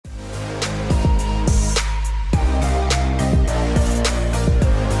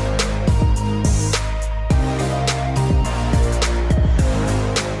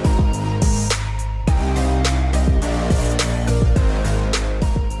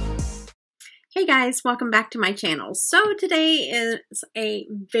Hey guys, welcome back to my channel. So today is a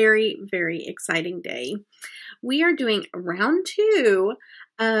very, very exciting day. We are doing round 2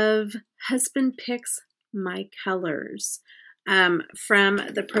 of Husband Picks My Colors from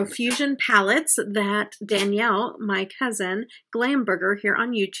the Profusion palettes that Danielle, my cousin, Glamburger here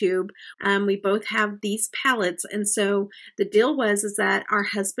on YouTube, we both have these palettes. And so the deal is that our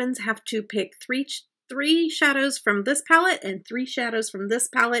husbands have to pick three shadows from this palette and 3 shadows from this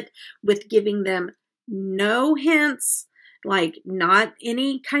palette, with giving them no hints, like not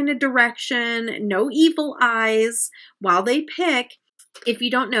any kind of direction, no evil eyes while they pick. If you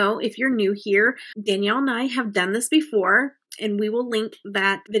don't know, if you're new here, Danielle and I have done this before, and we will link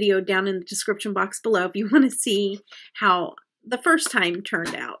that video down in the description box below if you want to see how the first time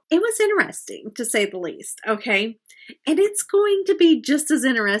turned out. It was interesting, to say the least, okay? And it's going to be just as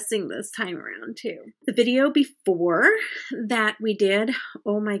interesting this time around, too. The video before that we did,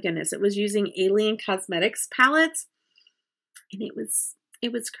 oh my goodness, it was using Alien Cosmetics palettes, and it was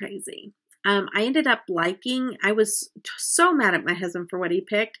crazy. I ended up liking, I was so mad at my husband for what he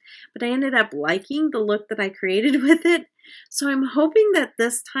picked, but I ended up liking the look that I created with it. So I'm hoping that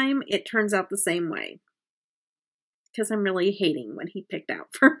this time it turns out the same way, because I'm really hating what he picked out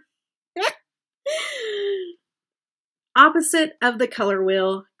for me. Opposite of the color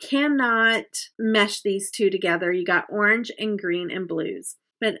wheel, cannot mesh these two together. You got orange and green and blues,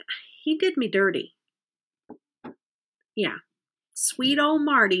 but he did me dirty. Yeah, sweet old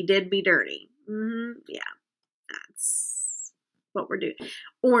Marty did me dirty. Yeah, that's what we're doing.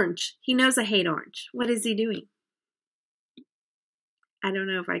 Orange, he knows I hate orange. What is he doing? I don't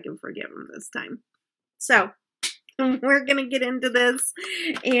know if I can forgive him this time. So we're gonna get into this,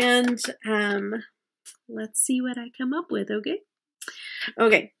 and let's see what I come up with, okay?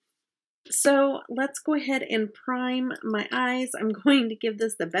 Okay, so let's go ahead and prime my eyes. I'm going to give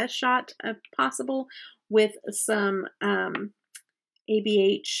this the best shot possible with some ABH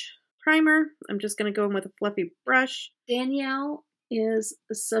primer. I'm just going to go in with a fluffy brush. Danielle is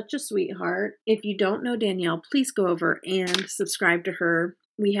such a sweetheart. If you don't know Danielle, please go over and subscribe to her.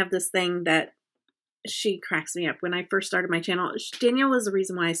 We have this thing that she cracks me up. When I first started my channel, Danielle was the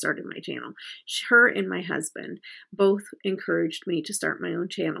reason why I started my channel. Her and my husband both encouraged me to start my own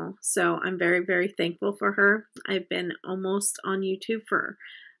channel. So I'm very, very thankful for her. I've been almost on YouTube for,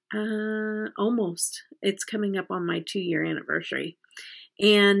 almost. It's coming up on my 2-year anniversary.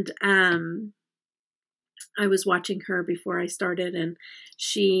 And I was watching her before I started, and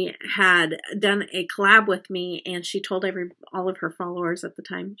she had done a collab with me, and she told all of her followers at the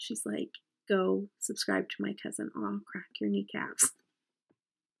time, she's like, go subscribe to my cousin or I'll crack your kneecaps.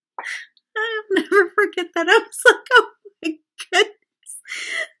 I'll never forget that. I was like, oh my goodness,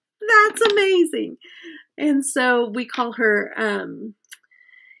 that's amazing. And so we call her,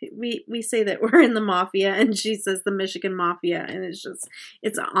 we say that we're in the mafia, and she says the Michigan Mafia, and it's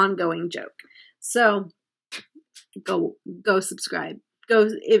an ongoing joke. So go subscribe. Go,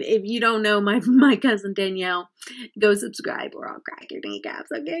 if you don't know my cousin Danielle, go subscribe or I'll crack your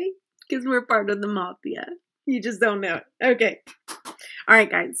kneecaps, okay? Because we're part of the mafia. You just don't know it. Okay. All right,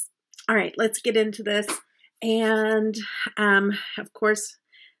 guys. All right, let's get into this. And, of course,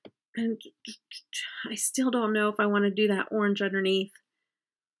 I still don't know if I want to do that orange underneath.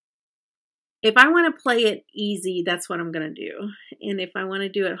 If I want to play it easy, that's what I'm going to do. And if I want to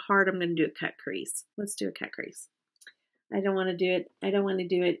do it hard, I'm going to do a cut crease. Let's do a cut crease. I don't want to do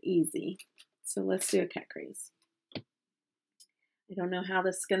it easy. So let's do a cut crease. I don't know how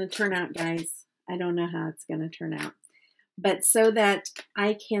this is going to turn out, guys. I don't know how it's going to turn out. But so that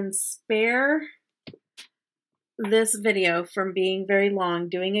I can spare this video from being very long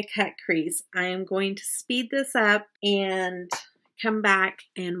doing a cut crease, I am going to speed this up and come back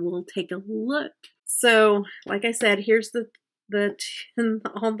and we'll take a look. So, like I said, here's all the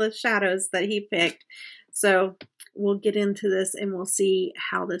shadows that he picked. So we'll get into this and we'll see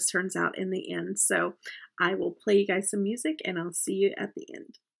how this turns out in the end. So I will play you guys some music and I'll see you at the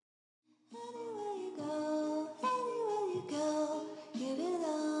end. Anywhere you go, give it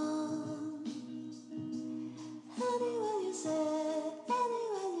all. Anywhere you say,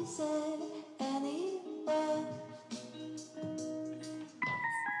 anywhere.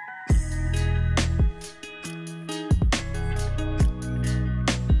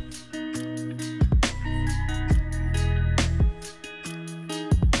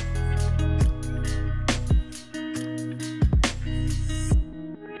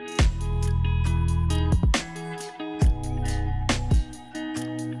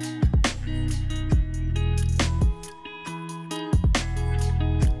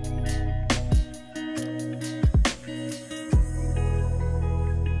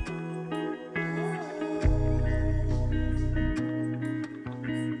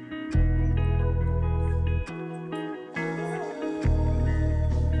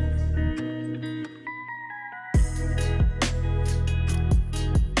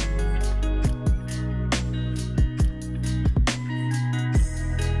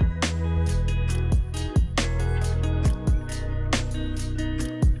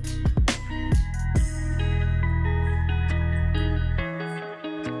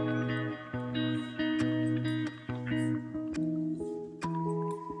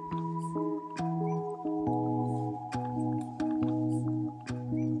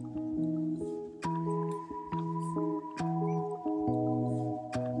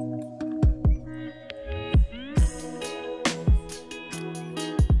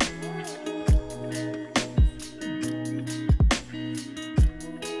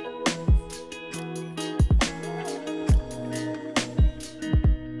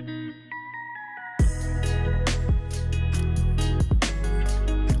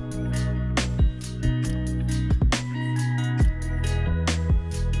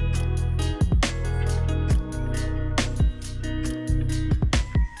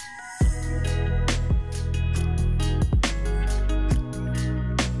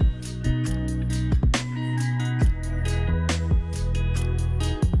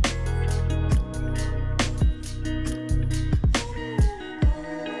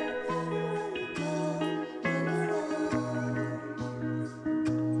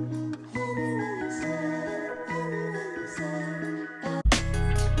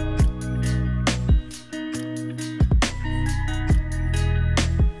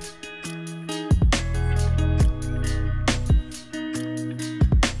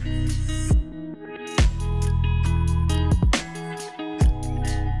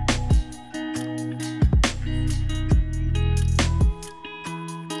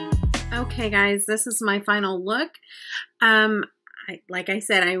 Okay guys, this is my final look. Like I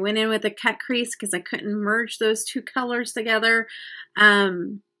said, I went in with a cut crease because I couldn't merge those two colors together. I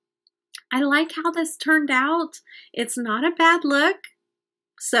like how this turned out. It's not a bad look.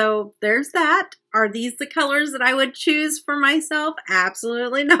 So there's that. Are these the colors that I would choose for myself?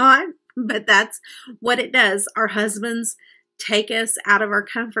 Absolutely not. But that's what it does. Our husbands take us out of our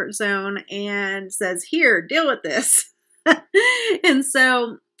comfort zone and says, here, deal with this. And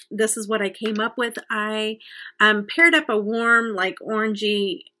so this is what I came up with. I paired up a warm, like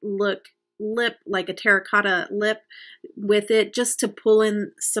orangey lip, like a terracotta lip with it, just to pull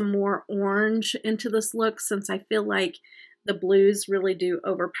in some more orange into this look, since I feel like the blues really do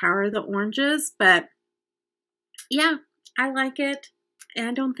overpower the oranges. But yeah, I like it.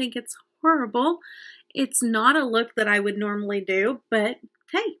 I don't think it's horrible. It's not a look that I would normally do, but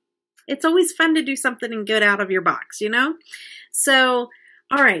hey, it's always fun to do something good out of your box, you know? So,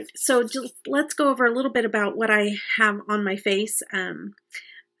 all right, so just let's go over a little bit about what I have on my face.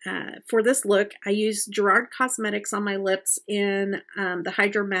 For this look, I used Gerard Cosmetics on my lips in the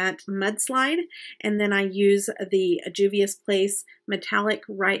Hydro Matte Mudslide, and then I use the Juvia's Place Metallic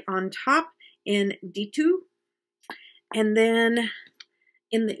right on top in D2. And then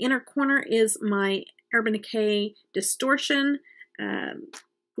in the inner corner is my Urban Decay Distortion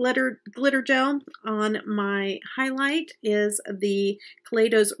glitter gel. On my highlight is the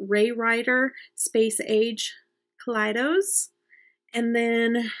Kaleidos Ray Rider Space Age Kaleidos. And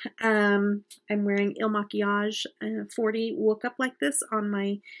then I'm wearing Il Makiage 40 Woke Up Like This on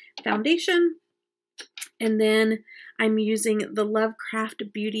my foundation. And then I'm using the Lovecraft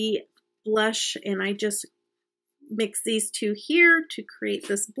Beauty blush, and I just mix these two here to create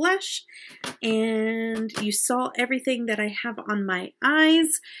this blush. And you saw everything that I have on my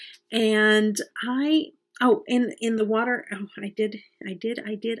eyes. And in the water,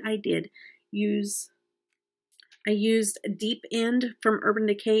 I used Deep End from Urban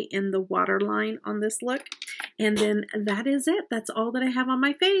Decay in the waterline on this look. And then that is it. That's all that I have on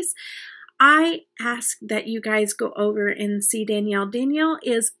my face. I ask that you guys go over and see Danielle. Danielle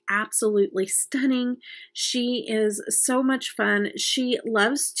is absolutely stunning. She is so much fun. She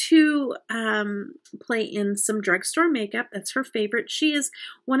loves to play in some drugstore makeup. That's her favorite. She is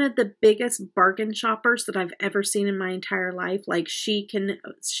one of the biggest bargain shoppers that I've ever seen in my entire life. Like, she can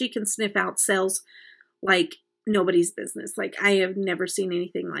sniff out sales like nobody's business. Like, I have never seen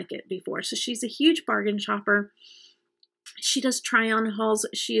anything like it before. So she's a huge bargain shopper. She does try-on hauls.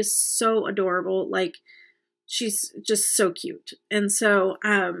 She is so adorable. Like, she's just so cute. And so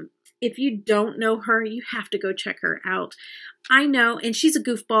if you don't know her, you have to go check her out. I know, and she's a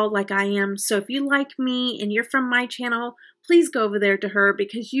goofball like I am. So if you like me and you're from my channel, please go over there to her,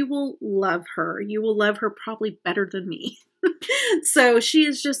 because you will love her. You will love her probably better than me. So she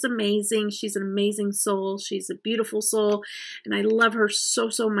is just amazing. She's an amazing soul. She's a beautiful soul, and I love her so,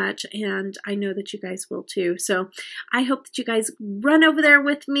 so much, and I know that you guys will too. So I hope that you guys run over there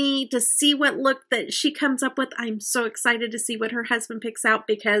with me to see what look that she comes up with. I'm so excited to see what her husband picks out,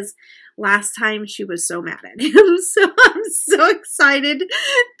 because last time she was so mad at him. So I'm so excited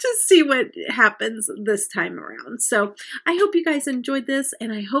to see what happens this time around. So I hope you guys enjoyed this,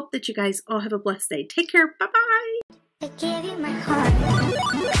 and I hope that you guys all have a blessed day. Take care. Bye-bye. I gave you my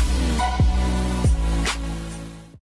heart.